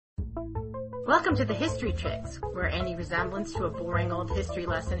Welcome to the History Tricks, where any resemblance to a boring old history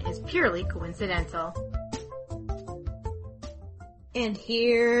lesson is purely coincidental. And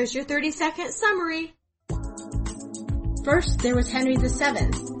here's your 30-second summary. First, there was Henry VII,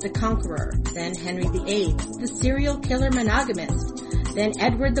 the Conqueror. Then Henry VIII, the serial killer monogamist. Then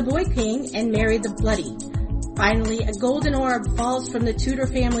Edward the Boy King and Mary the Bloody. Finally, a golden orb falls from the Tudor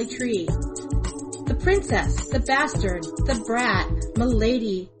family tree. The princess, the bastard, the brat,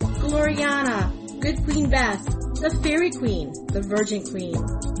 Milady, Gloriana, Good Queen Bess, the Fairy Queen, the Virgin Queen,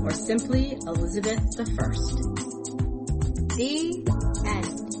 or simply Elizabeth I. The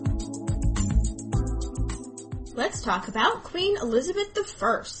end. Let's talk about Queen Elizabeth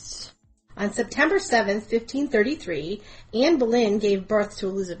I. On September 7th, 1533, Anne Boleyn gave birth to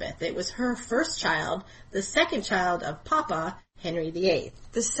Elizabeth. It was her first child, the second child of Papa, Henry VIII.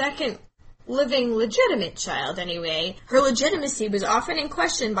 The second living legitimate child, anyway. Her legitimacy was often in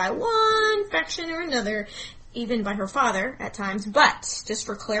question by one faction or another, even by her father at times. But, just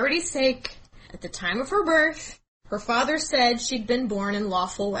for clarity's sake, at the time of her birth, her father said she'd been born in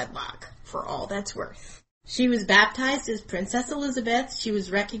lawful wedlock, for all that's worth. She was baptized as Princess Elizabeth. She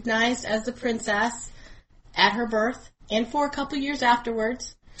was recognized as the princess at her birth and for a couple years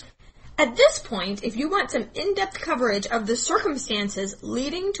afterwards. At this point, if you want some in-depth coverage of the circumstances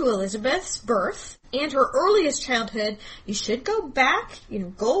leading to Elizabeth's birth and her earliest childhood, you should go back,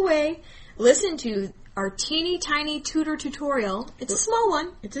 go away, listen to our teeny tiny Tudor tutorial. It's a small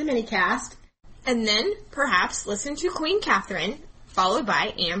one. It's a mini cast. And then, perhaps, listen to Queen Catherine, followed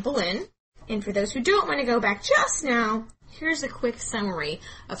by Anne Boleyn. And for those who don't want to go back just now, here's a quick summary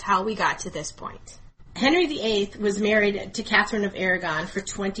of how we got to this point. Henry VIII was married to Catherine of Aragon for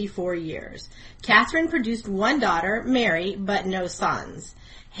 24 years. Catherine produced one daughter, Mary, but no sons.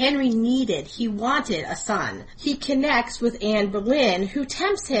 Henry wanted a son. He connects with Anne Boleyn, who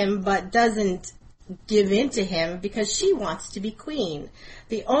tempts him but doesn't give in to him because she wants to be queen.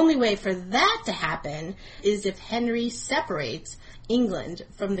 The only way for that to happen is if Henry separates England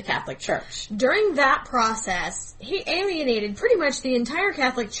from the Catholic Church. During that process, he alienated pretty much the entire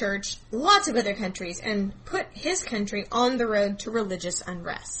Catholic Church, lots of other countries, and put his country on the road to religious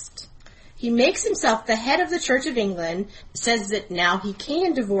unrest. He makes himself the head of the Church of England, says that now he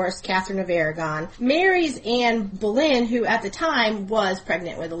can divorce Catherine of Aragon, marries Anne Boleyn, who at the time was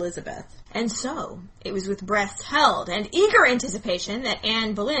pregnant with Elizabeth. And so, it was with breath held and eager anticipation that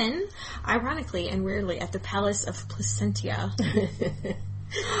Anne Boleyn, ironically and weirdly at the Palace of Placentia,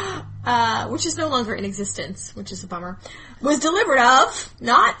 which is no longer in existence, which is a bummer, was delivered of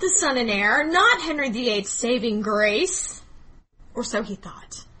not the son and heir, not Henry VIII's saving grace, or so he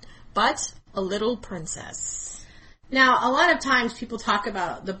thought, but a little princess. Now, a lot of times people talk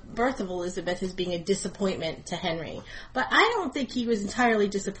about the birth of Elizabeth as being a disappointment to Henry, but I don't think he was entirely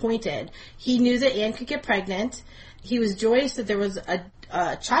disappointed. He knew that Anne could get pregnant. He was joyous that there was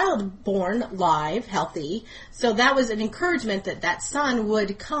a child born live, healthy, so that was an encouragement that that son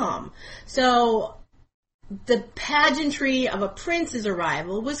would come. So the pageantry of a prince's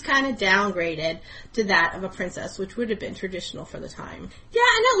arrival was kind of downgraded to that of a princess, which would have been traditional for the time. Yeah,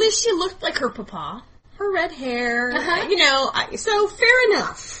 and at least she looked like her papa. Her red hair, so fair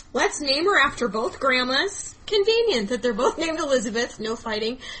enough. Let's name her after both grandmas. Convenient that they're both named Elizabeth, no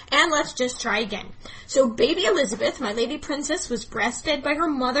fighting. And let's just try again. So baby Elizabeth, my lady princess, was breastfed by her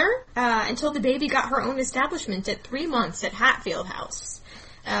mother until the baby got her own establishment at 3 months at Hatfield House.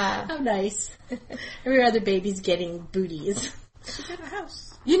 How nice. Every other baby's getting booties. She got a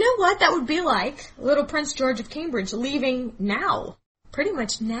house. You know what that would be like? Little Prince George of Cambridge leaving now. Pretty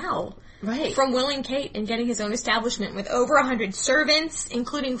much now. Right. From Willing Kate and getting his own establishment with over 100 servants,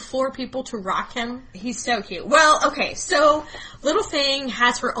 including 4 people to rock him. He's so cute. Well, okay, so Little Thing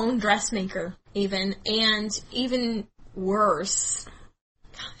has her own dressmaker, and even worse,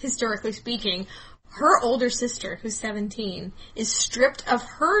 historically speaking, her older sister, who's 17, is stripped of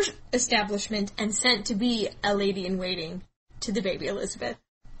her establishment and sent to be a lady-in-waiting to the baby Elizabeth.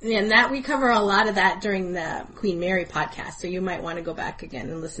 And that we cover a lot of that during the Queen Mary podcast, so you might want to go back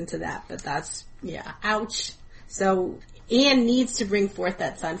again and listen to that. But that's, ouch. So Anne needs to bring forth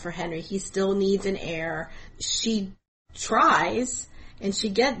that son for Henry. He still needs an heir. She tries, and she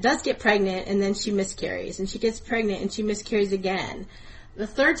does get pregnant, and then she miscarries. And she gets pregnant, and she miscarries again. The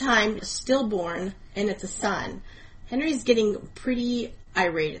third time, stillborn, and it's a son. Henry's getting pretty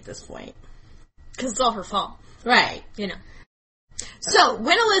irate at this point. Because it's all her fault. Right. So,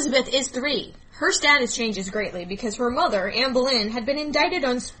 when Elizabeth is 3, her status changes greatly because her mother, Anne Boleyn, had been indicted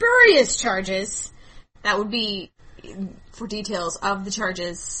on spurious charges. That would be, for details of the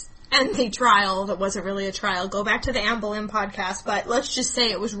charges, and the trial that wasn't really a trial. Go back to the Anne Boleyn podcast, but let's just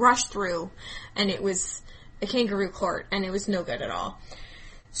say it was rushed through, and it was a kangaroo court, and it was no good at all.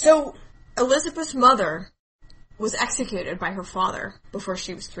 So, Elizabeth's mother was executed by her father before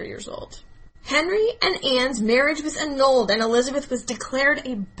she was 3 years old. Henry and Anne's marriage was annulled, and Elizabeth was declared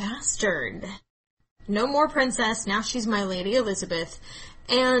a bastard. No more princess, now she's my Lady Elizabeth.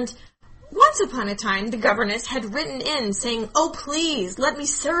 And once upon a time, the governess had written in saying, "Oh, please, let me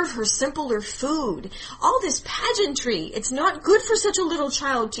serve her simpler food. All this pageantry, it's not good for such a little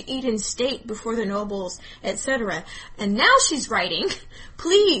child to eat in state before the nobles, etc." And now she's writing,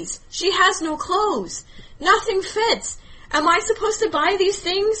 "Please, she has no clothes. Nothing fits. Am I supposed to buy these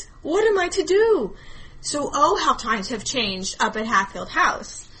things? What am I to do?" So, oh, how times have changed up at Hatfield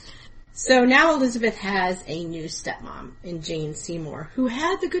House. So now Elizabeth has a new stepmom in Jane Seymour, who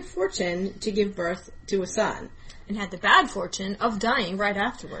had the good fortune to give birth to a son. And had the bad fortune of dying right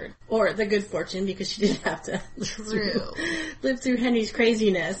afterward. Or the good fortune, because she didn't have to live through Henry's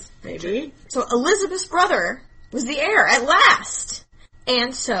craziness, maybe. So Elizabeth's brother was the heir at last.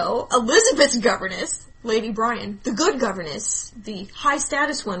 And so Elizabeth's governess, Lady Bryan, the good governess, the high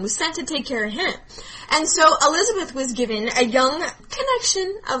status one, was sent to take care of him. And so Elizabeth was given a young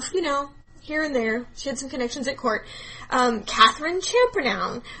connection of, here and there. She had some connections at court. Catherine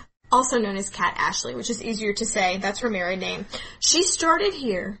Champernowne, also known as Cat Ashley, which is easier to say. That's her married name. She started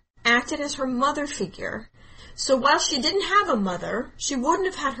here, acted as her mother figure. So while she didn't have a mother, she wouldn't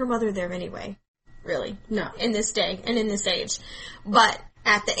have had her mother there anyway. Really. No. In this day and in this age. But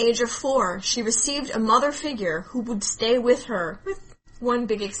at the age of 4, she received a mother figure who would stay with her, with one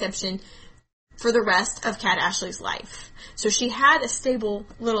big exception, for the rest of Cat Ashley's life. So she had a stable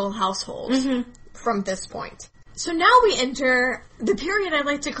little household from this point. So now we enter the period I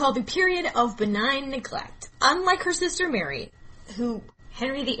like to call the period of benign neglect. Unlike her sister Mary, who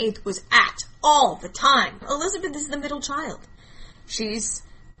Henry VIII was at all the time, Elizabeth is the middle child. She's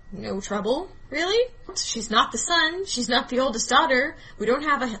no trouble, really. She's not the son. She's not the oldest daughter. We don't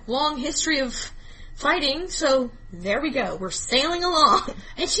have a long history of fighting, so there we go. We're sailing along.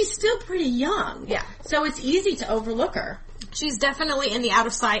 And she's still pretty young. Yeah. So it's easy to overlook her. She's definitely in the out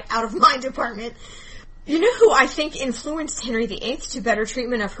of sight, out of mind department. You know who I think influenced Henry VIII to better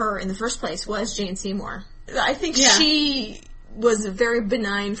treatment of her in the first place was Jane Seymour. I think she was a very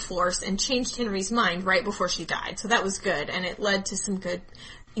benign force and changed Henry's mind right before she died. So that was good, and it led to some good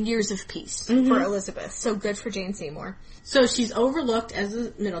years of peace for Elizabeth. So good for Jane Seymour. So she's overlooked as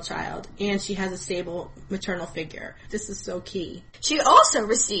a middle child, and she has a stable maternal figure. This is so key. She also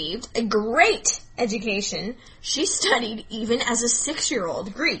received a great education. She studied even as a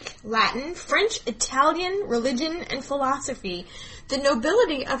 6-year-old Greek, Latin, French, Italian, religion, and philosophy. The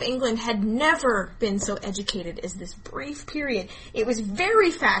nobility of England had never been so educated as this brief period. It was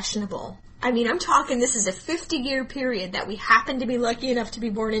very fashionable. I mean, I'm talking this is a 50-year period that we happen to be lucky enough to be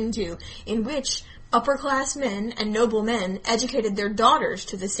born into, in which upper-class men and noble men educated their daughters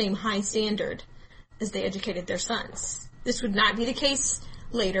to the same high standard as they educated their sons. This would not be the case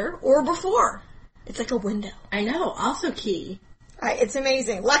later or before. It's like a window. I know, also key. It's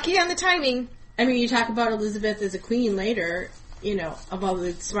amazing. Lucky on the timing. I mean, you talk about Elizabeth as a queen later, of all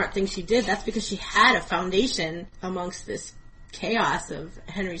the smart things she did. That's because she had a foundation amongst this chaos of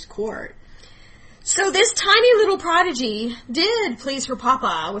Henry's court. So this tiny little prodigy did please her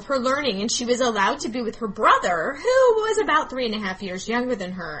papa with her learning, and she was allowed to be with her brother, who was about 3.5 years younger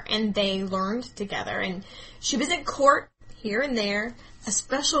than her, and they learned together. And she was at court here and there, a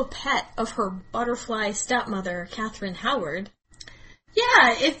special pet of her butterfly stepmother, Catherine Howard.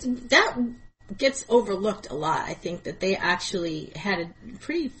 Yeah, that gets overlooked a lot. I think that they actually had a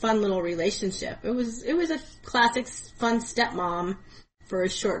pretty fun little relationship. It was a classic fun stepmom for a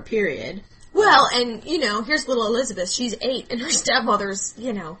short period. Well, and, here's little Elizabeth. She's 8, and her stepmother's,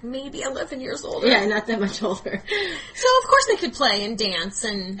 maybe 11 years older. Yeah, not that much older. So, of course, they could play and dance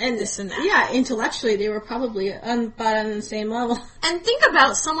and this and that. Yeah, intellectually, they were probably about on the same level. And think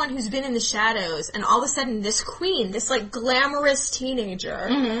about someone who's been in the shadows, and all of a sudden this queen, this, glamorous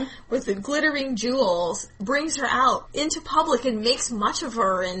teenager with the glittering jewels, brings her out into public and makes much of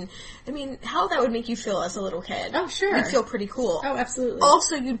her, and, how that would make you feel as a little kid. Oh, sure. You'd feel pretty cool. Oh, absolutely.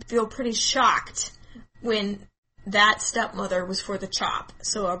 Also, you'd feel pretty shocked when that stepmother was for the chop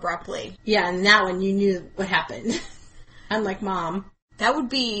so abruptly. Yeah, and that one you knew what happened. Unlike Mom. That would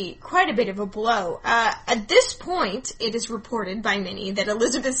be quite a bit of a blow. At this point, it is reported by many that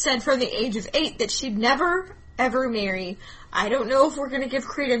Elizabeth said from the age of 8 that she'd never, ever marry. I don't know if we're going to give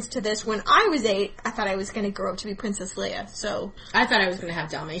credence to this. When I was 8, I thought I was going to grow up to be Princess Leia. So I thought I was going to have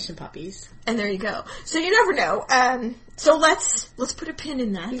Dalmatian puppies. And there you go. So you never know. So let's put a pin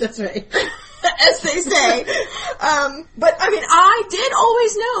in that. That's right. As they say. But I mean, I did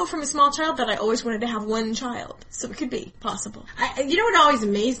always know from a small child that I always wanted to have one child. So it could be possible. You know what always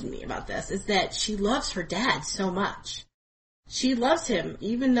amazed me about this is that she loves her dad so much. She loves him,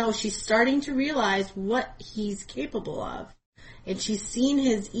 even though she's starting to realize what he's capable of. And she's seen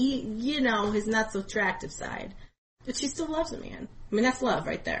his, his not so attractive side. But she still loves him, man. I mean, that's love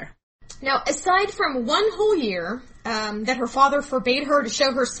right there. Now, aside from one whole year that her father forbade her to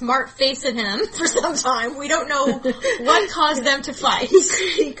show her smart face at him for some time, we don't know what caused them to fight.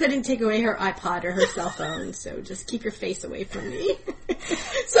 He couldn't take away her iPod or her cell phone, so just keep your face away from me.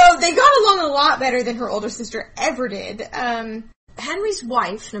 So they got along a lot better than her older sister ever did. Henry's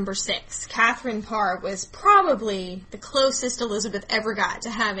wife, number 6, Catherine Parr, was probably the closest Elizabeth ever got to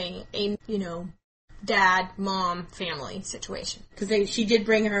having a, dad, mom, family situation. Because she did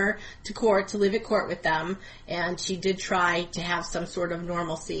bring her to court to live at court with them, and she did try to have some sort of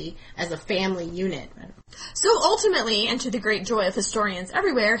normalcy as a family unit. So ultimately, and to the great joy of historians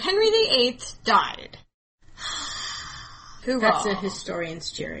everywhere, Henry VIII died. Hoorah. That's the historians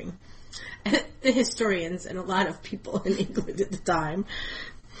cheering. The historians and a lot of people in England at the time.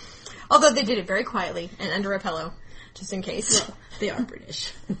 Although they did it very quietly and under a pillow, just in case. Well, they are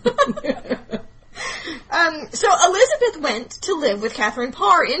British. So Elizabeth went to live with Catherine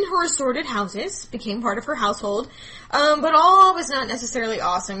Parr in her assorted houses, became part of her household, but all was not necessarily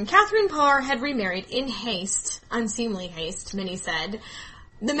awesome. Catherine Parr had remarried in haste, unseemly haste, many said,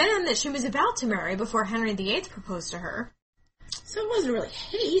 the man that she was about to marry before Henry VIII proposed to her. So it wasn't really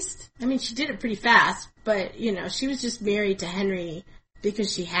haste. I mean, she did it pretty fast, but, she was just married to Henry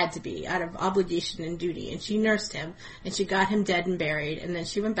because she had to be, out of obligation and duty, and she nursed him, and she got him dead and buried, and then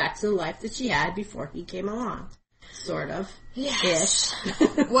she went back to the life that she had before he came along. Sort of. Yes.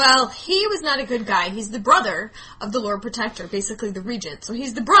 Well, he was not a good guy. He's the brother of the Lord Protector, basically the regent. So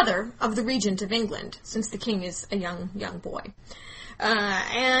he's the brother of the regent of England, since the king is a young boy.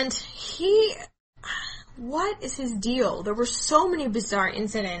 And he... What is his deal? There were so many bizarre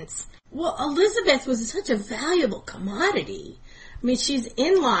incidents. Well, Elizabeth was such a valuable commodity. I mean, she's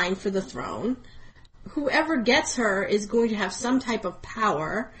in line for the throne. Whoever gets her is going to have some type of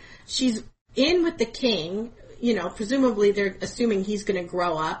power. She's in with the king. Presumably they're assuming he's going to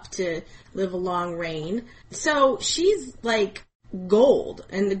grow up to live a long reign. So she's like gold,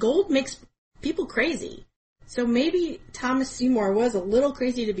 and the gold makes people crazy. So maybe Thomas Seymour was a little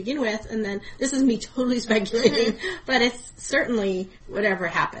crazy to begin with, and then, this is me totally speculating, but it's certainly whatever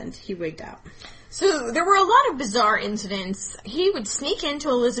happened, he wigged out. So there were a lot of bizarre incidents. He would sneak into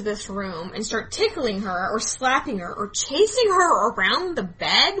Elizabeth's room and start tickling her or slapping her or chasing her around the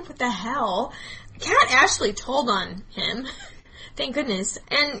bed. What the hell? Cat Ashley told on him. Thank goodness.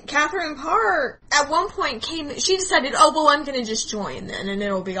 And Catherine Parr, at one point she decided, I'm going to just join then, and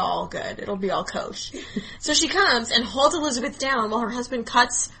it'll be all good. It'll be all kosher. So she comes and holds Elizabeth down while her husband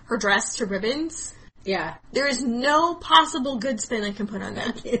cuts her dress to ribbons. Yeah. There is no possible good spin I can put on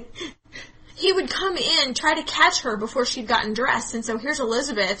that. He would come in, try to catch her before she'd gotten dressed, and so here's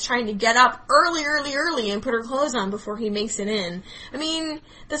Elizabeth trying to get up early and put her clothes on before he makes it in. I mean,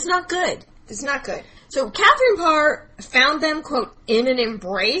 that's not good. It's not good. So Catherine Parr found them, quote, in an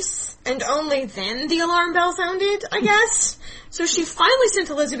embrace, and only then the alarm bell sounded, I guess. So she finally sent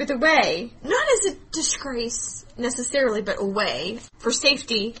Elizabeth away, not as a disgrace necessarily, but away for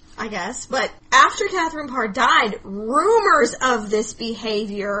safety, I guess. But after Catherine Parr died, rumors of this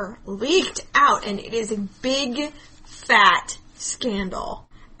behavior leaked out, and it is a big, fat scandal.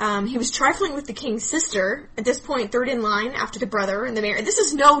 He was trifling with the king's sister, at this point third in line after the brother and the mayor. This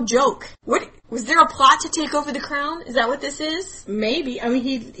is no joke. What, was there a plot to take over the crown? Is that what this is? Maybe. I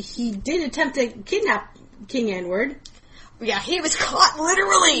mean, he did attempt to kidnap King Edward. Yeah, he was caught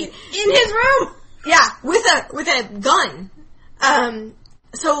literally in his room. Yeah, with a gun.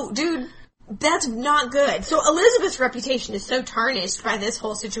 So dude, that's not good. So Elizabeth's reputation is so tarnished by this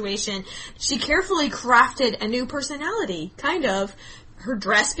whole situation. She carefully crafted a new personality, kind of. Her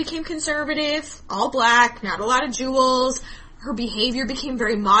dress became conservative, all black, not a lot of jewels. Her behavior became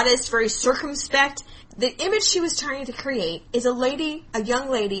very modest, very circumspect. The image she was trying to create is a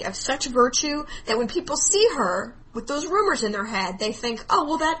young lady of such virtue that when people see her with those rumors in their head, they think, oh,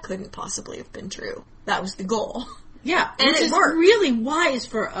 well, that couldn't possibly have been true. That was the goal. Yeah, and which it is worked. Really wise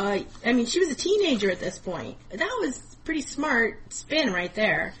for, she was a teenager at this point. That was pretty smart spin right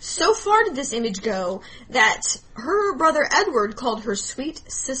there. So far did this image go that her brother Edward called her sweet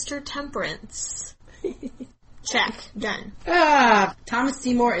sister Temperance. Check. Done. Thomas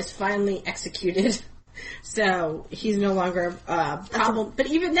Seymour is finally executed. So, he's no longer a problem. But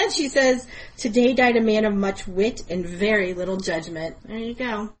even then she says, today died a man of much wit and very little judgment. There you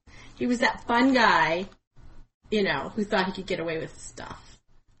go. He was that fun guy, who thought he could get away with stuff.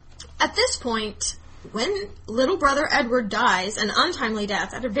 At this point, when little brother Edward dies, an untimely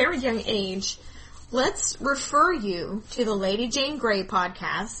death at a very young age, let's refer you to the Lady Jane Grey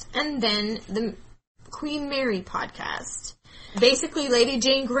podcast and then the Queen Mary podcast. Basically, Lady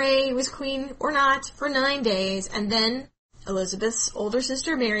Jane Grey was queen or not for 9 days, and then Elizabeth's older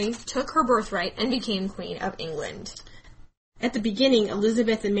sister Mary took her birthright and became Queen of England. At the beginning,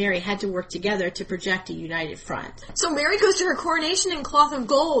 Elizabeth and Mary had to work together to project a united front. So Mary goes to her coronation in cloth of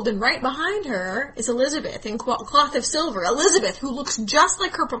gold, and right behind her is Elizabeth in cloth of silver. Elizabeth, who looks just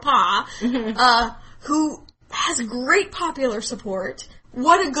like her papa, who has great popular support.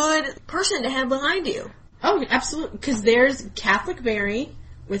 What a good person to have behind you. Oh, absolutely. Because there's Catholic Mary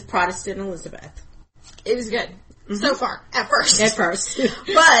with Protestant Elizabeth. It was good. Mm-hmm. So far. At first.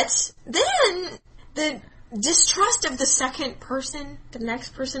 But then the distrust of the second person, the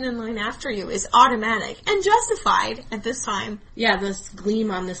next person in line after you, is automatic and justified at this time. Yeah, this gleam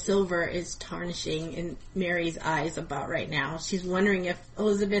on the silver is tarnishing in Mary's eyes about right now. She's wondering if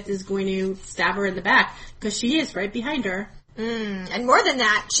Elizabeth is going to stab her in the back, because she is right behind her. And more than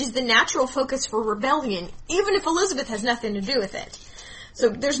that, she's the natural focus for rebellion, even if Elizabeth has nothing to do with it. So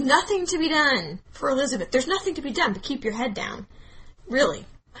there's nothing to be done for Elizabeth. There's nothing to be done but keep your head down. Really.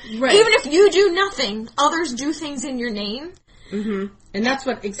 Right. Even if you do nothing, others do things in your name. Mm-hmm. And that's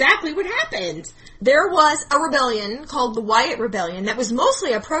exactly what happened. There was a rebellion called the Wyatt Rebellion that was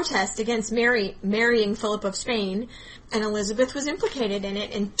mostly a protest against Mary marrying Philip of Spain, and Elizabeth was implicated in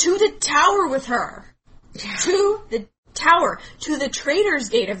it, and to the Tower with her. To the Tower. To the Traitor's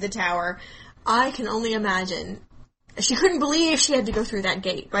Gate of the Tower. I can only imagine. She couldn't believe she had to go through that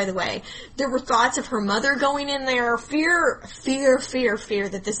gate, by the way. There were thoughts of her mother going in there. Fear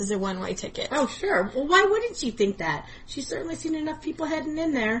that this is a one-way ticket. Oh, sure. Well, why wouldn't she think that? She's certainly seen enough people heading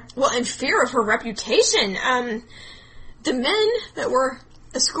in there. Well, and fear of her reputation. The men that were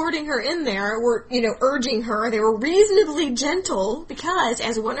escorting her in there were, urging her. They were reasonably gentle because,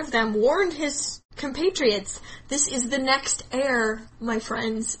 as one of them warned his compatriots, this is the next heir, my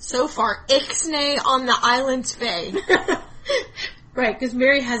friends. So far, Ixnay on the island's Fae. Right, because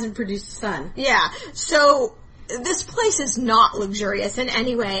Mary hasn't produced a son. Yeah, so this place is not luxurious in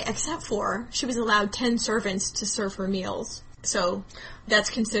any way, except for she was allowed 10 servants to serve her meals. So that's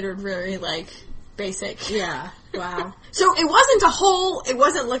considered very, basic. Yeah, wow. So it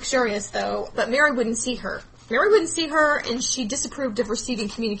wasn't luxurious, though, but Mary wouldn't see her. And she disapproved of receiving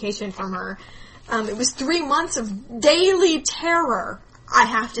communication from her. It was 3 months of daily terror, I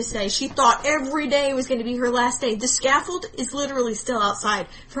have to say. She thought every day was going to be her last day. The scaffold is literally still outside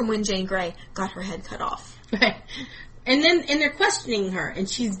from when Jane Grey got her head cut off. Right. And they're questioning her, and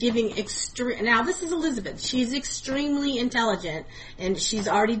she's giving now this is Elizabeth. She's extremely intelligent, and she's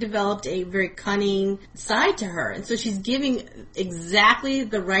already developed a very cunning side to her, and so she's giving exactly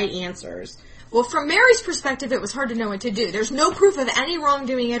the right answers. Well, from Mary's perspective, it was hard to know what to do. There's no proof of any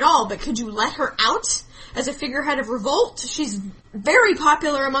wrongdoing at all, but could you let her out as a figurehead of revolt? She's very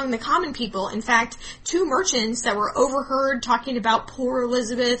popular among the common people. In fact, 2 merchants that were overheard talking about poor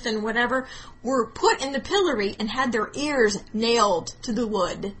Elizabeth and whatever were put in the pillory and had their ears nailed to the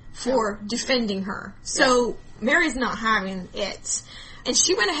wood for defending her. So Mary's not having it. And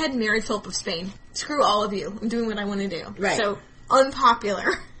she went ahead and married Philip of Spain. Screw all of you. I'm doing what I want to do. Right. So,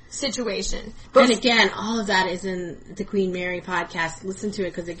 unpopular situation. And again, all of that is in the Queen Mary podcast. Listen to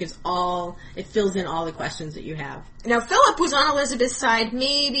it because it fills in all the questions that you have. Now, Philip was on Elizabeth's side.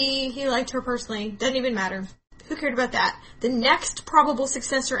 Maybe he liked her personally. Doesn't even matter. Who cared about that? The next probable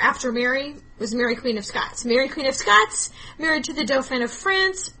successor after Mary was Mary Queen of Scots. Mary Queen of Scots, married to the Dauphin of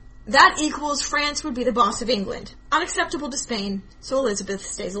France. That equals France would be the boss of England. Unacceptable to Spain, so Elizabeth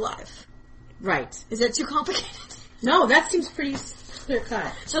stays alive. Right. Is that too complicated? No, that seems pretty clear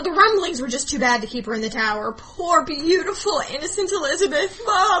cut. So the rumblings were just too bad to keep her in the Tower. Poor, beautiful, innocent Elizabeth.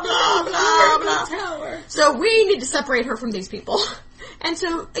 Blah, blah, blah, blah. Tower. So we need to separate her from these people. And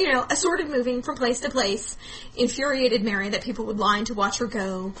so, assorted moving from place to place infuriated Mary that people would line to watch her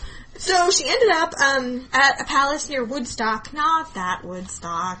go. So she ended up at a palace near Woodstock. Not that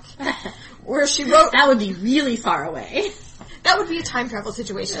Woodstock. Where she wrote... That would be really far away. That would be a time travel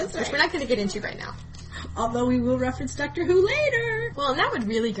situation, which we're not going to get into right now. Although we will reference Doctor Who later. Well, and that would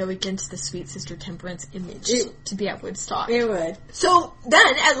really go against the Sweet Sister Temperance image to be at Woodstock. It would. So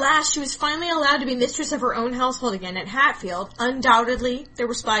then, at last, she was finally allowed to be mistress of her own household again at Hatfield. Undoubtedly, there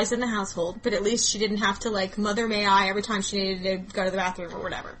were spies in the household, but at least she didn't have to, like, Mother May I every time she needed to go to the bathroom or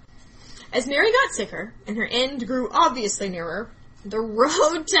whatever. As Mary got sicker, and her end grew obviously nearer, the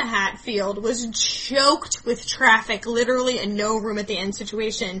road to Hatfield was choked with traffic, literally a no room at the end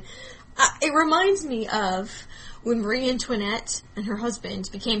situation. It reminds me of when Marie Antoinette and her husband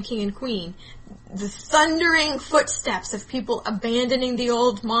became king and queen. The thundering footsteps of people abandoning the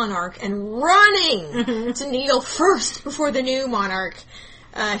old monarch and running to kneel first before the new monarch.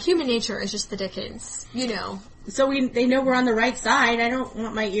 Human nature is just the dickens, you know. So they know we're on the right side. I don't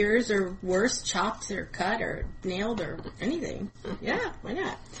want my ears or worse chopped or cut or nailed or anything. Yeah, why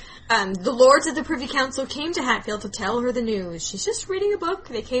not? The lords of the Privy Council came to Hatfield to tell her the news. She's just reading a book.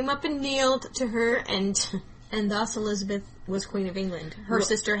 They came up and kneeled to her, and thus Elizabeth was Queen of England. Her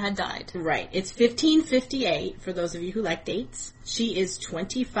sister had died. Right. It's 1558, for those of you who like dates. She is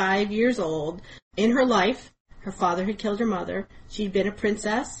 25 years old. In her life, her father had killed her mother. She'd been a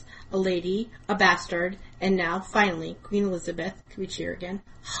princess, a lady, a bastard, and now, finally, Queen Elizabeth. Can we cheer again?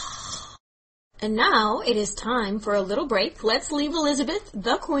 And now it is time for a little break. Let's leave Elizabeth,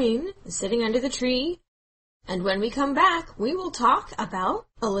 the Queen, sitting under the tree. And when we come back, we will talk about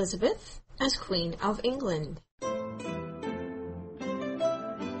Elizabeth as Queen of England.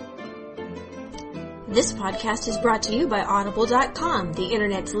 This podcast is brought to you by Audible.com, the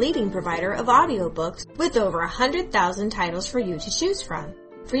internet's leading provider of audiobooks with over 100,000 titles for you to choose from.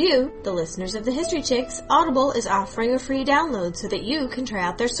 For you, the listeners of the History Chicks, Audible is offering a free download so that you can try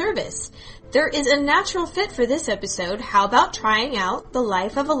out their service. There is a natural fit for this episode. How about trying out The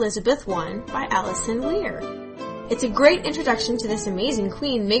Life of Elizabeth I by Alison Weir? It's a great introduction to this amazing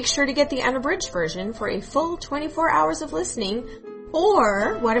queen. Make sure to get the unabridged version for a full 24 hours of listening.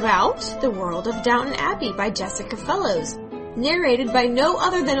 Or what about The World of Downton Abbey by Jessica Fellows, narrated by no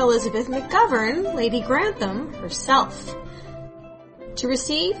other than Elizabeth McGovern, Lady Grantham herself. To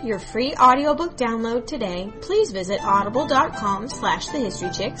receive your free audiobook download today, please visit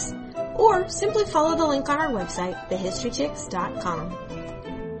audible.com/thehistorychicks or simply follow the link on our website, thehistorychicks.com.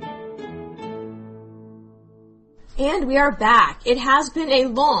 And we are back. It has been a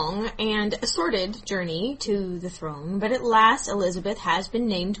long and sordid journey to the throne, but at last Elizabeth has been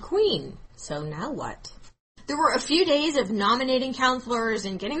named queen. So now what? There were a few days of nominating counselors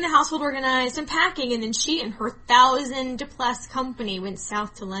and getting the household organized and packing, and then she and her 1,000-plus company went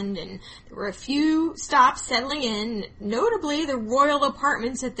south to London. There were a few stops settling in, notably the royal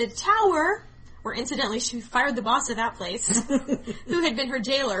apartments at the Tower, where incidentally she fired the boss of that place, who had been her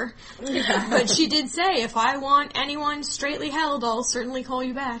jailer. But she did say, if I want anyone straightly held, I'll certainly call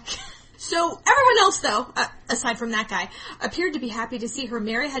you back. So, everyone else, though, aside from that guy, appeared to be happy to see her.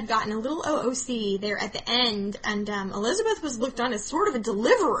 Mary had gotten a little OOC there at the end, and Elizabeth was looked on as sort of a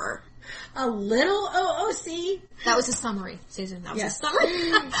deliverer. A little OOC? That was a summary, Susan. That was a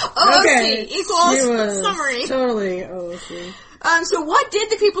summary. Okay. OOC equals summary. Totally OOC. So what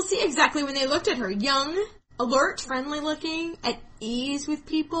did the people see exactly when they looked at her? Young, alert, friendly looking, at ease with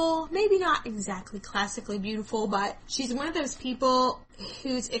people. Maybe not exactly classically beautiful, but she's one of those people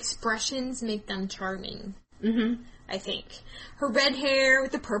whose expressions make them charming. Mm-hmm. I think. Her red hair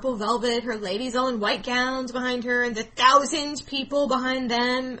with the purple velvet, her ladies all in white gowns behind her, and the 1,000 people behind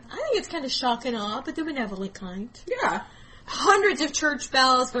them. I think it's kind of shock and awe, but the benevolent kind. Yeah. Hundreds of church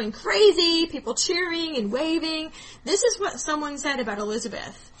bells going crazy, people cheering and waving. This is what someone said about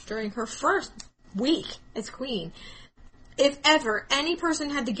Elizabeth during her first week as queen. If ever any person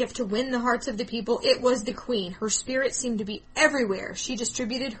had the gift to win the hearts of the people, it was the queen. Her spirit seemed to be everywhere. She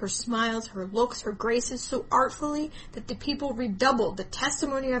distributed her smiles, her looks, her graces so artfully that the people redoubled the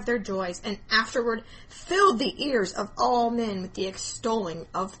testimony of their joys and afterward filled the ears of all men with the extolling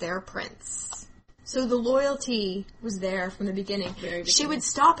of their prince. So the loyalty was there from the beginning. She would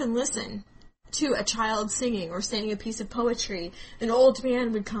stop and listen to a child singing or saying a piece of poetry. An old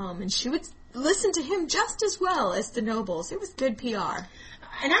man would come and she would listen to him just as well as the nobles. It was good PR.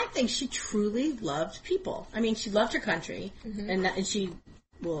 And I think she truly loved people. I mean, she loved her country, and she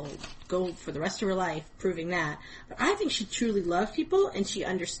will go for the rest of her life proving that. But I think she truly loved people, and she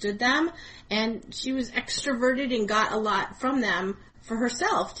understood them, and she was extroverted and got a lot from them for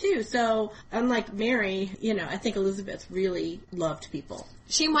herself, too. So, unlike Mary, I think Elizabeth really loved people.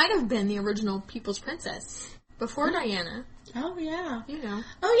 She might have been the original People's Princess before Diana. Oh, yeah.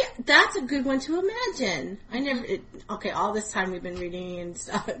 Oh, yeah, that's a good one to imagine. All this time we've been reading and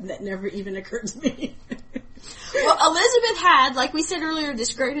stuff, that never even occurred to me. Well, Elizabeth had, like we said earlier,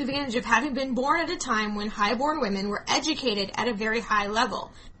 this great advantage of having been born at a time when high-born women were educated at a very high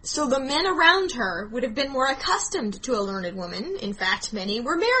level. So the men around her would have been more accustomed to a learned woman. In fact, many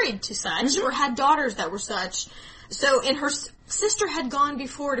were married to such or had daughters that were such. So, and her sister had gone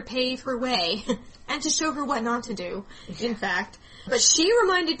before to pave her way and to show her what not to do, in fact. But she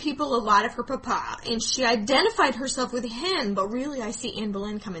reminded people a lot of her papa, and she identified herself with him, but really I see Anne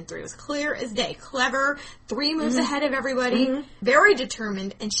Boleyn coming through. It was clear as day. Clever, 3 moves ahead of everybody, very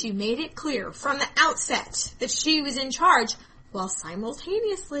determined, and she made it clear from the outset that she was in charge, while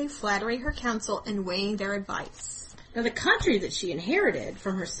simultaneously flattering her council and weighing their advice. Now, the country that she inherited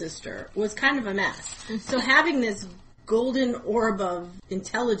from her sister was kind of a mess. So having this golden orb of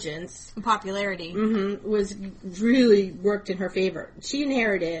intelligence and popularity was really worked in her favor. She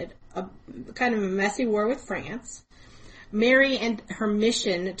inherited a kind of a messy war with France. Mary and her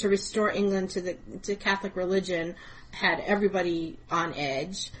mission to restore England to Catholic religion had everybody on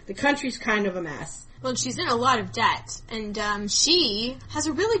edge. The country's kind of a mess. Well, she's in a lot of debt, and she has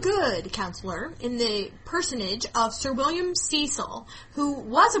a really good counselor in the personage of Sir William Cecil, who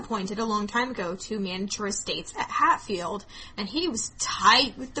was appointed a long time ago to manage her estates at Hatfield, and he was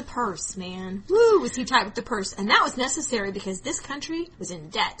tight with the purse, man. Woo, was he tight with the purse. And that was necessary because this country was in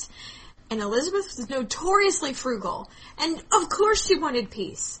debt. And Elizabeth was notoriously frugal. And of course she wanted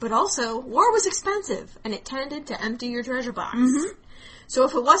peace. But also, war was expensive, and it tended to empty your treasure box. So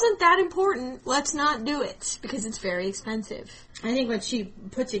if it wasn't that important, let's not do it, because it's very expensive. I think when she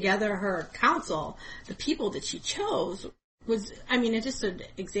put together her council, the people that she chose was, I mean, it's just an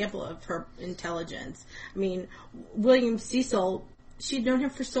example of her intelligence. I mean, William Cecil, she'd known him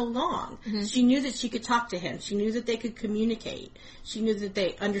for so long. She knew that she could talk to him. She knew that they could communicate. She knew that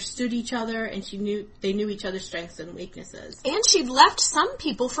they understood each other, and they knew each other's strengths and weaknesses. And she'd left some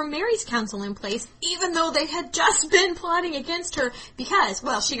people from Mary's council in place, even though they had just been plotting against her, because,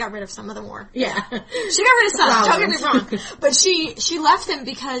 well, she got rid of some of them more. Yeah. She got rid of some, don't get me wrong. But she left them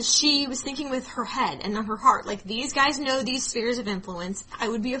because she was thinking with her head and not her heart. Like, these guys know these spheres of influence. I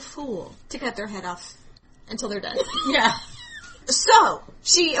would be a fool to cut their head off until they're done. Yeah. So,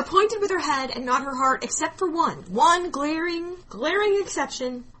 she appointed with her head and not her heart, except for one glaring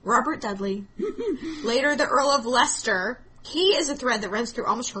exception, Robert Dudley. Later, the Earl of Leicester. He is a thread that runs through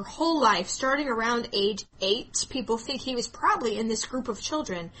almost her whole life, starting around age 8. People think he was probably in this group of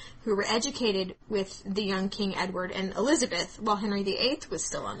children who were educated with the young King Edward and Elizabeth, while Henry VIII was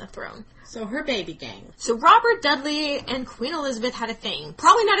still on the throne. So her baby gang. So Robert Dudley and Queen Elizabeth had a thing.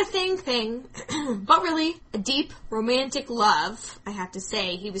 Probably not a thing, but really a deep romantic love, I have to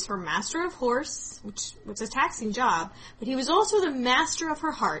say. He was her master of horse, which was a taxing job, but he was also the master of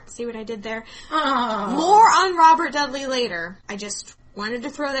her heart. See what I did there? Oh. More on Robert Dudley later. I just wanted to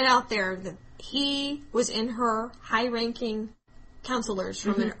throw that out there, that he was in her high-ranking counselors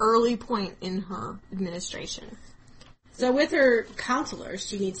from an early point in her administration. So with her counselors,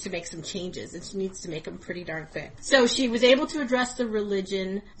 she needs to make some changes, and she needs to make them pretty darn quick. So she was able to address the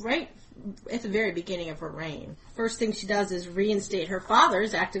religion right at the very beginning of her reign. First thing she does is reinstate her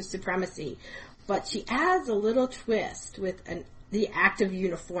father's active supremacy, but she adds a little twist with the Act of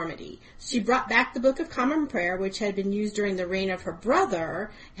Uniformity. She brought back the Book of Common Prayer, which had been used during the reign of her brother,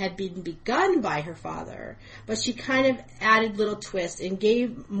 had been begun by her father, but she kind of added little twists and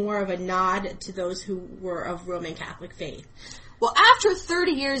gave more of a nod to those who were of Roman Catholic faith. Well, after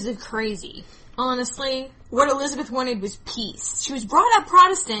 30 years of crazy, honestly, what Elizabeth wanted was peace. She was brought up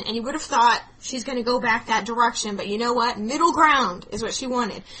Protestant, and you would have thought she's going to go back that direction, but you know what? Middle ground is what she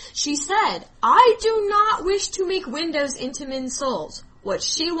wanted. She said, I do not wish to make windows into men's souls. What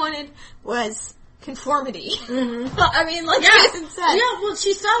she wanted was conformity. I mean, like Jason said. Yeah, well,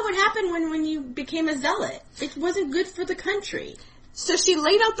 she saw what happened when you became a zealot. It wasn't good for the country. So she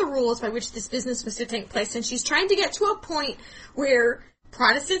laid out the rules by which this business was to take place, and she's trying to get to a point where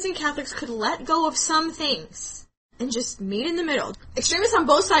Protestants and Catholics could let go of some things and just meet in the middle. Extremists on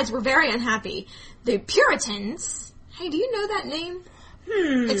both sides were very unhappy. The Puritans, hey, do you know that name?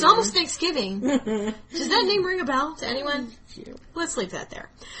 It's almost Thanksgiving. Does that name ring a bell to anyone? Let's leave that there.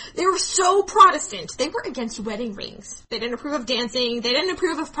 They were so Protestant. They were against wedding rings. They didn't approve of dancing. They didn't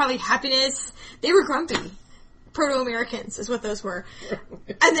approve of probably happiness. They were grumpy. Proto-Americans is what those were.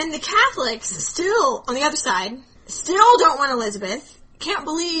 And then the Catholics, still, on the other side, still don't want Elizabeth. Can't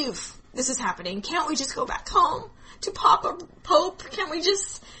believe this is happening. Can't we just go back home to Papa Pope? Can't we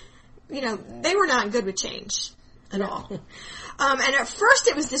just, they were not good with change. at all. And at first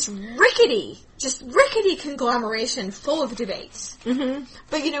it was this rickety conglomeration full of debates. Mm-hmm.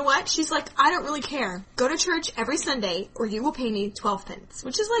 But you know what? She's like, I don't really care. Go to church every Sunday or you will pay me 12 pence,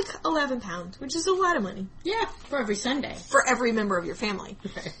 which is like 11 pounds, which is a lot of money. Yeah, for every Sunday. For every member of your family.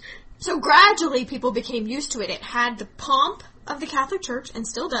 So gradually people became used to it. It had the pomp of the Catholic Church, and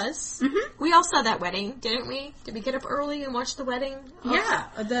still does. Mm-hmm. We all saw that wedding, didn't we? Did we get up early and watch the wedding? Yeah,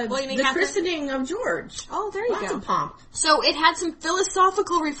 the christening of George. Oh, there you go. Lots of pomp. So it had some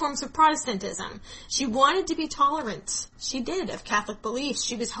philosophical reforms of Protestantism. She wanted to be tolerant. She did, of Catholic beliefs.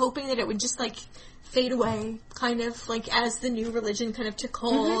 She was hoping that it would just, like, fade away, kind of, like, as the new religion kind of took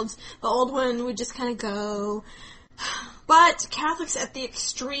hold. Mm-hmm. The old one would just kind of go. But Catholics at the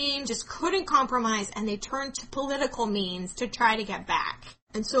extreme just couldn't compromise, and they turned to political means to try to get back.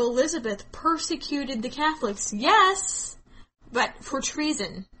 And so Elizabeth persecuted the Catholics, yes, but for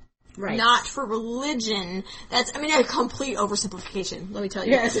treason. Right. Not for religion. That's, a complete oversimplification, let me tell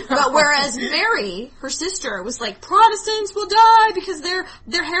you. Yes. But whereas Mary, her sister, was like, Protestants will die because they're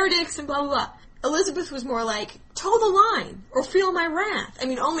heretics and blah, blah, blah. Elizabeth was more like, toe the line, or feel my wrath.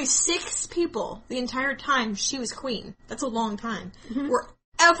 Only 6 people, the entire time she was queen, that's a long time, were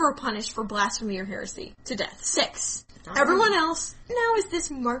ever punished for blasphemy or heresy to death. 6. Everyone else, now is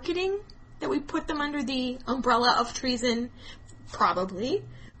this marketing that we put them under the umbrella of treason? Probably.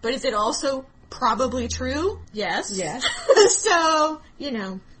 But is it also probably true? Yes. Yes. So,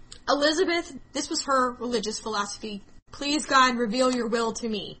 Elizabeth, this was her religious philosophy. Please, God, reveal your will to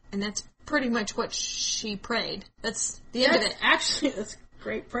me. And that's pretty much what she prayed. That's the end of it. Actually, that's a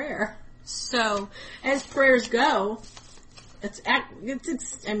great prayer. So, as prayers go, I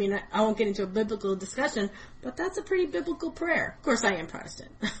won't get into a biblical discussion, but that's a pretty biblical prayer. Of course, I am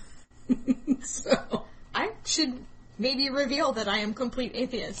Protestant. So, I should maybe reveal that I am complete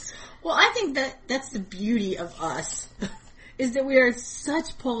atheist. Well, I think that's the beauty of us, is that we are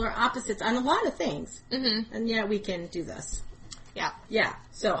such polar opposites on a lot of things. Mm-hmm. And yet we can do this. Yeah. Yeah.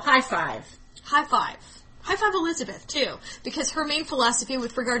 So, high five. High five. High five Elizabeth, too. Because her main philosophy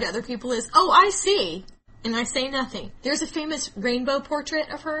with regard to other people is, oh, I see, and I say nothing. There's a famous rainbow portrait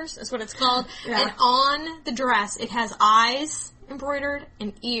of hers, is what it's called. Yeah. And on the dress, it has eyes embroidered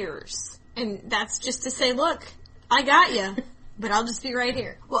and ears. And that's just to say, look, I got you. But I'll just be right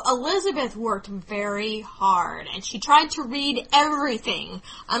here. Well, Elizabeth worked very hard, and she tried to read everything.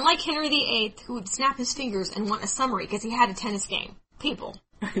 Unlike Henry VIII, who would snap his fingers and want a summary because he had a tennis game. People.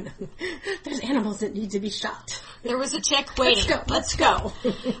 There's animals that need to be shot. There was a chick waiting. Let's go.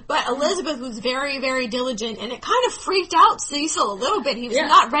 But Elizabeth was very, very diligent, and it kind of freaked out Cecil a little bit. He was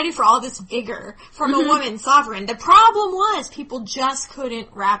not ready for all this vigor from a woman sovereign. The problem was people just couldn't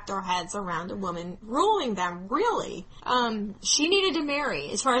wrap their heads around a woman ruling them, really. She needed to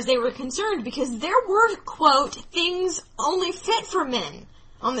marry, as far as they were concerned, because there were, quote, things only fit for men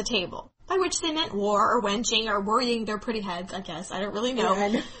on the table. By which they meant war or wenching or worrying their pretty heads, I guess. I don't really know.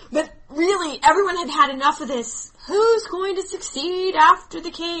 Yeah. But really, everyone had enough of this, who's going to succeed after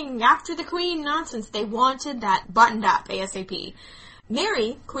the king, after the queen nonsense. They wanted that buttoned up ASAP.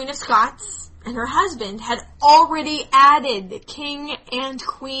 Mary, Queen of Scots, and her husband had already added King and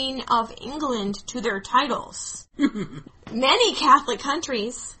Queen of England to their titles. Many Catholic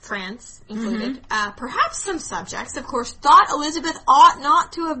countries, France included, perhaps some subjects, of course, thought Elizabeth ought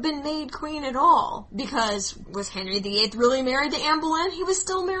not to have been made queen at all, because was Henry VIII really married to Anne Boleyn? He was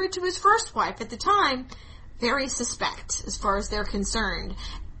still married to his first wife at the time. Very suspect, as far as they're concerned.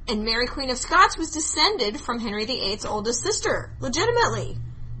 And Mary, Queen of Scots, was descended from Henry VIII's oldest sister, legitimately.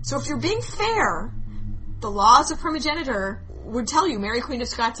 So if you're being fair, the laws of primogeniture would tell you Mary, Queen of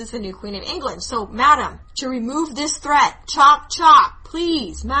Scots is the new Queen of England. So, madam, to remove this threat, chop, chop,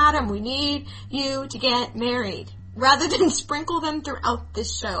 please, madam, we need you to get married. Rather than sprinkle them throughout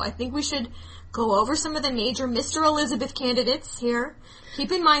this show, I think we should go over some of the major Mr. Elizabeth candidates here.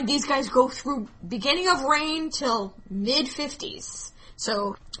 Keep in mind, these guys go through beginning of reign till mid-50s.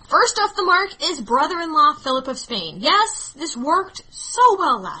 So, first off the mark is brother-in-law Philip of Spain. Yes, this worked so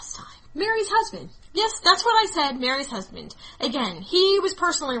well last time. Mary's husband. Yes, that's what I said, Mary's husband. Again, he was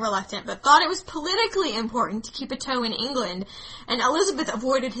personally reluctant, but thought it was politically important to keep a toe in England, and Elizabeth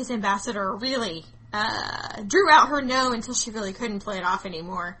avoided his ambassador, really. Drew out her no until she really couldn't play it off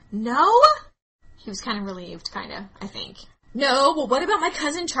anymore. No? He was kind of relieved, I think. No, well, what about my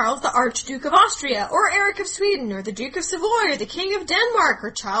cousin Charles, the Archduke of Austria, or Eric of Sweden, or the Duke of Savoy, or the King of Denmark,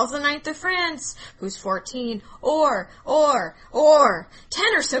 or Charles IX of France, who's 14, or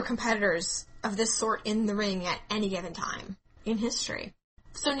 10 or so competitors of this sort in the ring at any given time in history.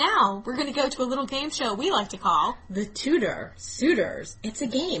 So now, we're going to go to a little game show we like to call The Tudor Suitors. It's a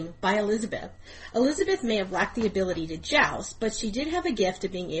game by Elizabeth. Elizabeth may have lacked the ability to joust, but she did have a gift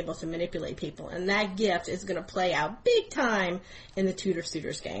of being able to manipulate people, and that gift is going to play out big time in the Tudor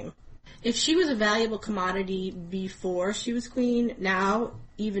Suitors game. If she was a valuable commodity before she was queen, now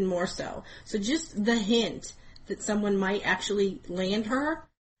even more so. So just the hint that someone might actually land her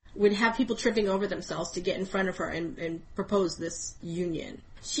would have people tripping over themselves to get in front of her and propose this union.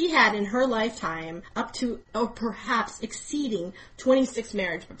 She had in her lifetime up to, or perhaps exceeding, 26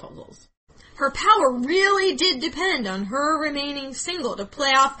 marriage proposals. her power really did depend on her remaining single to play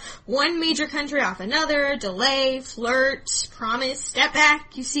off one major country off another, delay, flirt, promise, step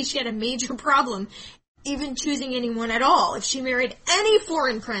back. You see, she had a major problem even choosing anyone at all. If she married any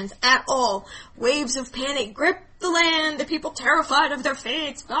foreign prince at all, waves of panic gripped the land, the people terrified of their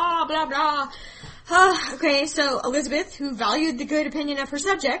fates, blah, blah, blah. Okay, so Elizabeth, who valued the good opinion of her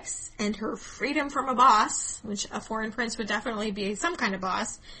subjects and her freedom from a boss, which a foreign prince would definitely be some kind of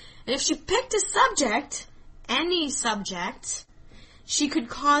boss, and if she picked a subject, any subject, she could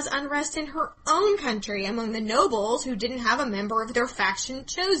cause unrest in her own country among the nobles who didn't have a member of their faction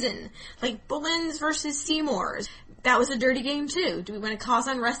chosen, like Boleyns versus Seymours. That was a dirty game too. Do we want to cause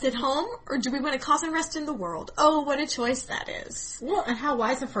unrest at home, or do we want to cause unrest in the world? Oh, what a choice that is. Well, and how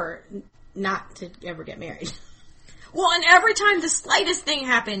wise of her not to ever get married. Well, and every time the slightest thing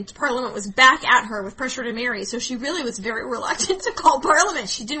happened, Parliament was back at her with pressure to marry, so she really was very reluctant to call Parliament.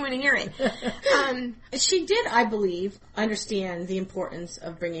 She didn't want to hear it. She did, I believe, understand the importance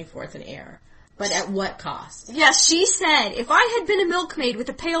of bringing forth an heir. But at what cost? Yes, she said, if I had been a milkmaid with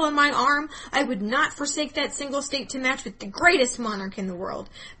a pail on my arm, I would not forsake that single state to match with the greatest monarch in the world.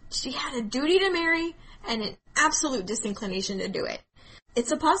 She had a duty to marry and an absolute disinclination to do it.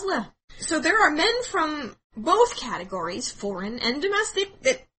 It's a puzzler. So there are men from both categories, foreign and domestic,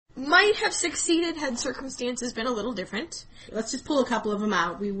 that might have succeeded had circumstances been a little different. Let's just pull a couple of them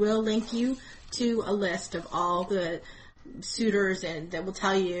out. We will link you to a list of all the suitors, and that will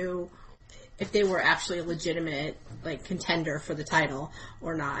tell you if they were actually a legitimate, contender for the title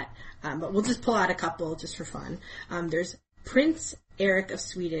or not. But we'll just pull out a couple just for fun. There's Prince Eric of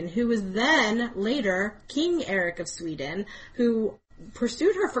Sweden, who was then later King Eric of Sweden, who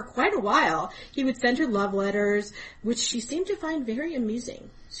pursued her for quite a while. He would send her love letters, which she seemed to find very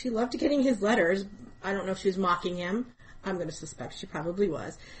amusing. She loved getting his letters. I don't know if she was mocking him. I'm going to suspect she probably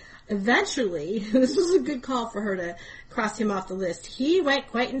was. Eventually, this was a good call for her to cross him off the list. He went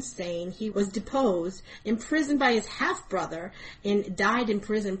quite insane. He was deposed, imprisoned by his half-brother, and died in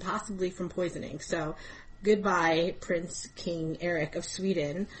prison, possibly from poisoning. So, goodbye, Prince King Eric of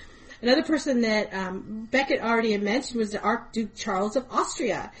Sweden. Another person that Beckett already had mentioned was the Archduke Charles of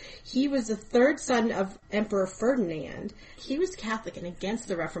Austria. He was the third son of Emperor Ferdinand. He was Catholic and against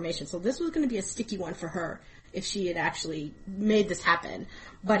the Reformation, so this was going to be a sticky one for her if she had actually made this happen.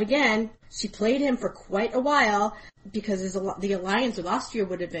 But again, she played him for quite a while because the alliance with Austria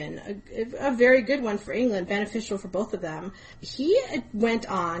would have been a very good one for England, beneficial for both of them. He went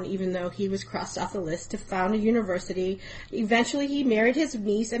on, even though he was crossed off the list, to found a university. Eventually he married his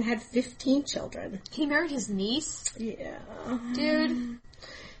niece and had 15 children. He married his niece? Yeah. Dude.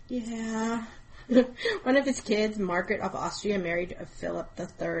 Yeah. One of his kids, Margaret of Austria, married Philip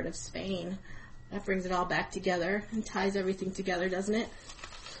III of Spain. That brings it all back together and ties everything together, doesn't it?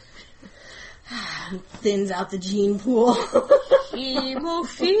 Thins out the gene pool. Hemophilia.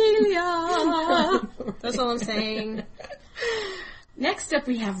 That's all I'm saying. Next up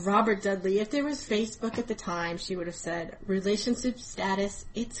we have Robert Dudley. If there was Facebook at the time, she would have said, relationship status,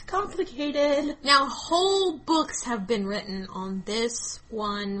 it's complicated. Now, whole books have been written on this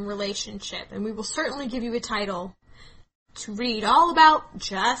one relationship, and we will certainly give you a title to read all about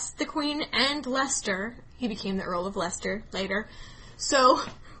just the Queen and Leicester. He became the Earl of Leicester later. So,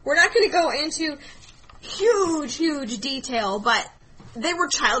 we're not going to go into huge detail, but they were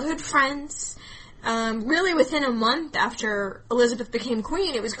childhood friends. Really within a month after Elizabeth became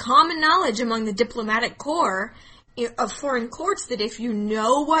queen, it was common knowledge among the diplomatic corps of foreign courts that if you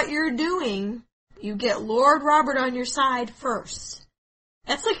know what you're doing, you get Lord Robert on your side first.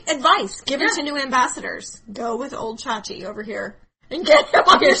 That's like advice given to new ambassadors. Go with old Chachi over here and get him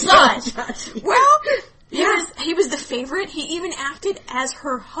on your side. Well, he was the favorite. He even acted as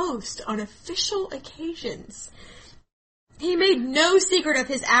her host on official occasions. He made no secret of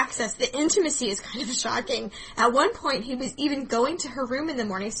his access. The intimacy is kind of shocking. At one point, he was even going to her room in the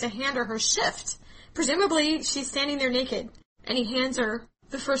mornings to hand her shift. Presumably, she's standing there naked, and he hands her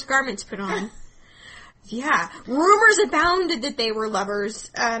the first garment to put on. Yeah, rumors abounded that they were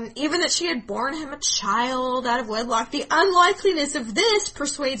lovers, even that she had borne him a child out of wedlock. The unlikeliness of this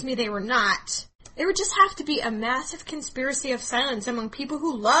persuades me they were not. There would just have to be a massive conspiracy of silence among people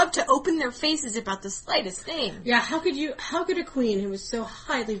who love to open their faces about the slightest thing. Yeah, how could a queen who was so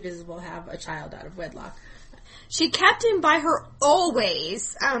highly visible have a child out of wedlock? She kept him by her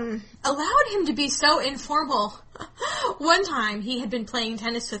always, allowed him to be so informal. One time, he had been playing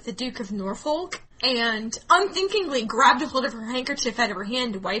tennis with the Duke of Norfolk, and unthinkingly grabbed a hold of her handkerchief out of her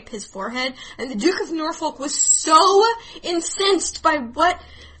hand to wipe his forehead, and the Duke of Norfolk was so incensed by what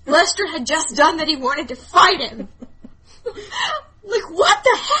Leicester had just done that he wanted to fight him. Like, what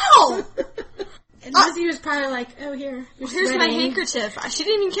the hell? And Lizzie was probably like, oh, here's my handkerchief. She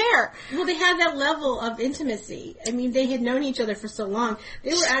didn't even care. Well, they had that level of intimacy. I mean, they had known each other for so long.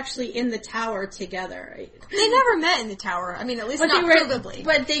 They were actually in the tower together. They never met in the tower. I mean, at least not provably.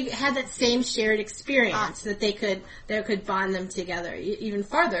 But they had that same shared experience that could bond them together even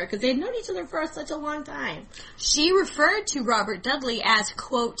farther, because they had known each other for such a long time. She referred to Robert Dudley as,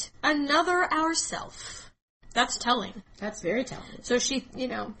 quote, another ourself. That's telling. That's very telling. So she,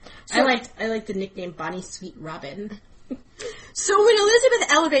 So I liked the nickname Bonnie Sweet Robin. So when Elizabeth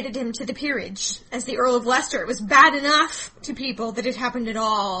elevated him to the peerage as the Earl of Leicester, it was bad enough to people that it happened at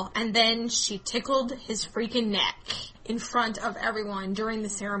all, and then she tickled his freaking neck in front of everyone during the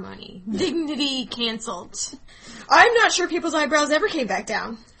ceremony. Dignity canceled. I'm not sure people's eyebrows ever came back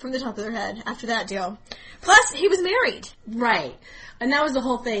down from the top of their head after that deal. Plus, he was married. Right. And that was the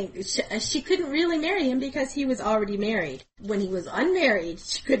whole thing. She couldn't really marry him because he was already married. When he was unmarried,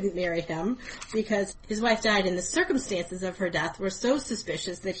 she couldn't marry him because his wife died, and the circumstances of her death were so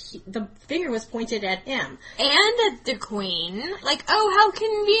suspicious that the finger was pointed at him. And at the Queen. Like, oh, how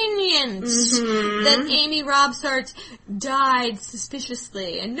convenient that Amy Robsart died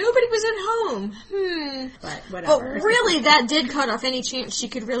suspiciously and nobody was at home. But whatever. But really, that did cut off any chance she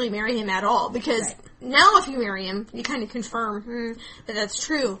could really marry him at all, because now if you marry him, you kind of confirm that that's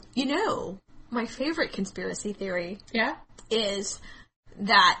true. My favorite conspiracy theory is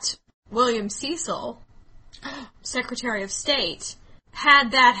that William Cecil, Secretary of State,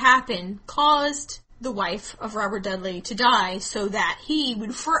 had that happen, caused the wife of Robert Dudley to die so that he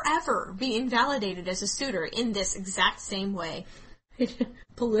would forever be invalidated as a suitor in this exact same way.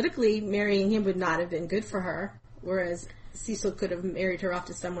 Politically, marrying him would not have been good for her, whereas Cecil could have married her off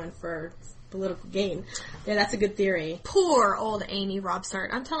to someone for political gain. Yeah, that's a good theory. Poor old Amy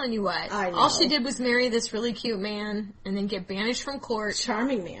Robsart. I'm telling you what. I know. All she did was marry this really cute man and then get banished from court.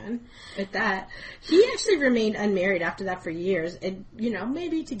 Charming man at that. He actually remained unmarried after that for years, and,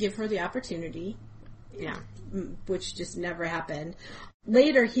 maybe to give her the opportunity. Yeah. Which just never happened.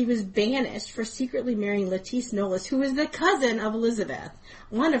 Later, he was banished for secretly marrying Lettice Knollys, who was the cousin of Elizabeth,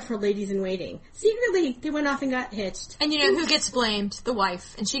 one of her ladies-in-waiting. Secretly, they went off and got hitched. And who gets blamed? The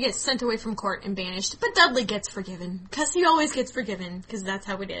wife. And she gets sent away from court and banished. But Dudley gets forgiven. Because he always gets forgiven. Because that's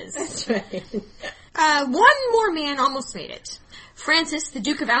how it is. That's right. One more man almost made it. Francis, the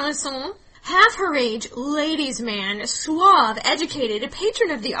Duke of Alençon, half her age, ladies' man, suave, educated, a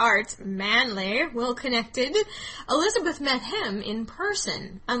patron of the arts, manly, well-connected. Elizabeth met him in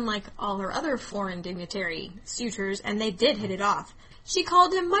person, unlike all her other foreign dignitary suitors, and they did hit it off. She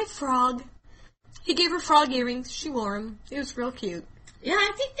called him my frog. He gave her frog earrings. She wore them. It was real cute. Yeah,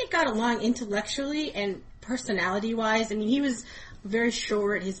 I think they got along intellectually and personality-wise. I mean, he was very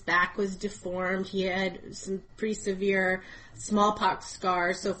short. His back was deformed. He had some pretty severe smallpox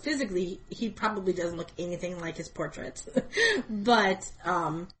scars. So physically, he probably doesn't look anything like his portraits. But,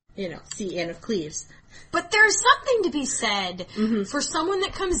 see Anne of Cleves. But there's something to be said for someone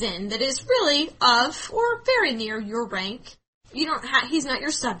that comes in that is really of or very near your rank. He's not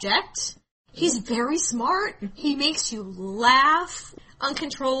your subject. He's very smart. He makes you laugh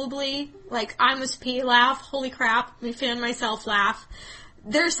uncontrollably. Like, I must pee laugh. Holy crap. Let me fan myself laugh.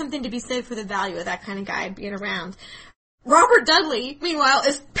 There's something to be said for the value of that kind of guy being around. Robert Dudley, meanwhile,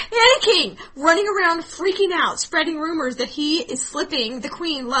 is panicking, running around freaking out, spreading rumors that he is slipping the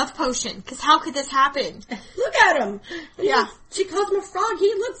Queen love potion. Because how could this happen? Look at him. Yeah. She calls him a frog.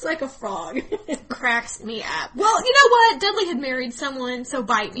 He looks like a frog. Cracks me up. Well, you know what? Dudley had married someone, so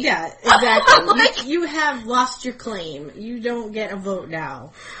bite me. Yeah, exactly. You have lost your claim. You don't get a vote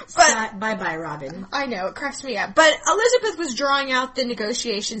now. Bye-bye, Robin. I know, it cracks me up. But Elizabeth was drawing out the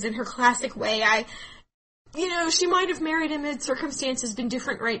negotiations in her classic way. She might have married him had circumstances been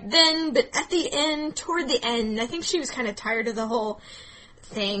different right then, but at the end, toward the end, I think she was kind of tired of the whole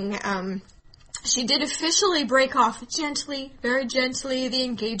thing. She did officially break off gently, very gently, the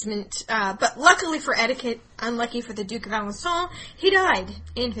engagement, but luckily for etiquette, unlucky for the Duke of Alençon, he died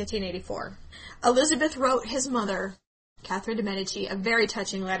in 1584. Elizabeth wrote his mother, Catherine de' Medici, a very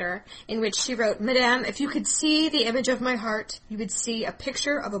touching letter in which she wrote, "Madame, if you could see the image of my heart, you would see a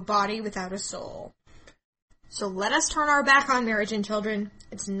picture of a body without a soul. So let us turn our back on marriage and children.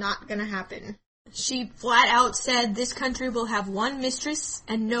 It's not gonna happen." She flat out said this country will have one mistress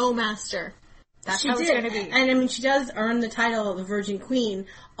and no master. That's how it's going to be. And I mean, she does earn the title of the Virgin Queen,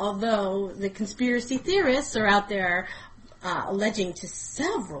 although the conspiracy theorists are out there alleging to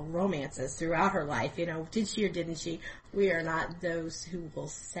several romances throughout her life. You know, did she or didn't she? We are not those who will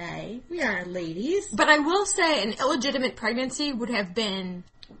say. We aren't ladies. But I will say an illegitimate pregnancy would have been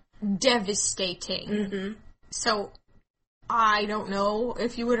devastating. Mm-hmm. So I don't know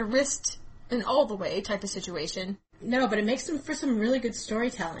if you would have risked an all-the-way type of situation. No, but it makes for some really good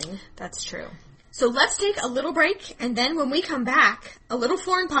storytelling. That's true. So let's take a little break, and then when we come back, a little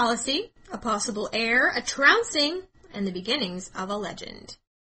foreign policy, a possible heir, a trouncing, and the beginnings of a legend.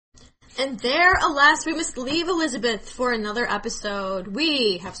 And there, alas, we must leave Elizabeth for another episode.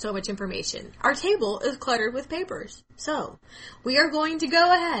 We have so much information. Our table is cluttered with papers. So, we are going to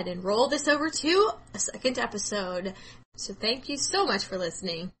go ahead and roll this over to a second episode. So thank you so much for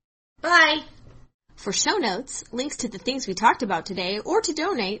listening. Bye! For show notes, links to the things we talked about today, or to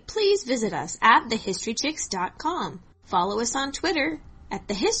donate, please visit us at thehistorychicks.com. Follow us on Twitter at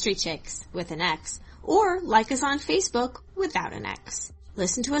thehistorychicks with an X, or like us on Facebook without an X.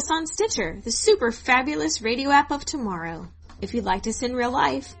 Listen to us on Stitcher, the super fabulous radio app of tomorrow. If you liked us in real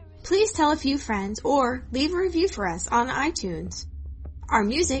life, please tell a few friends or leave a review for us on iTunes. Our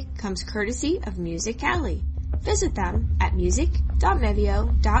music comes courtesy of Music Alley. Visit them at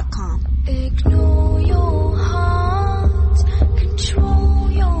music.mevio.com. Ignore your heart, control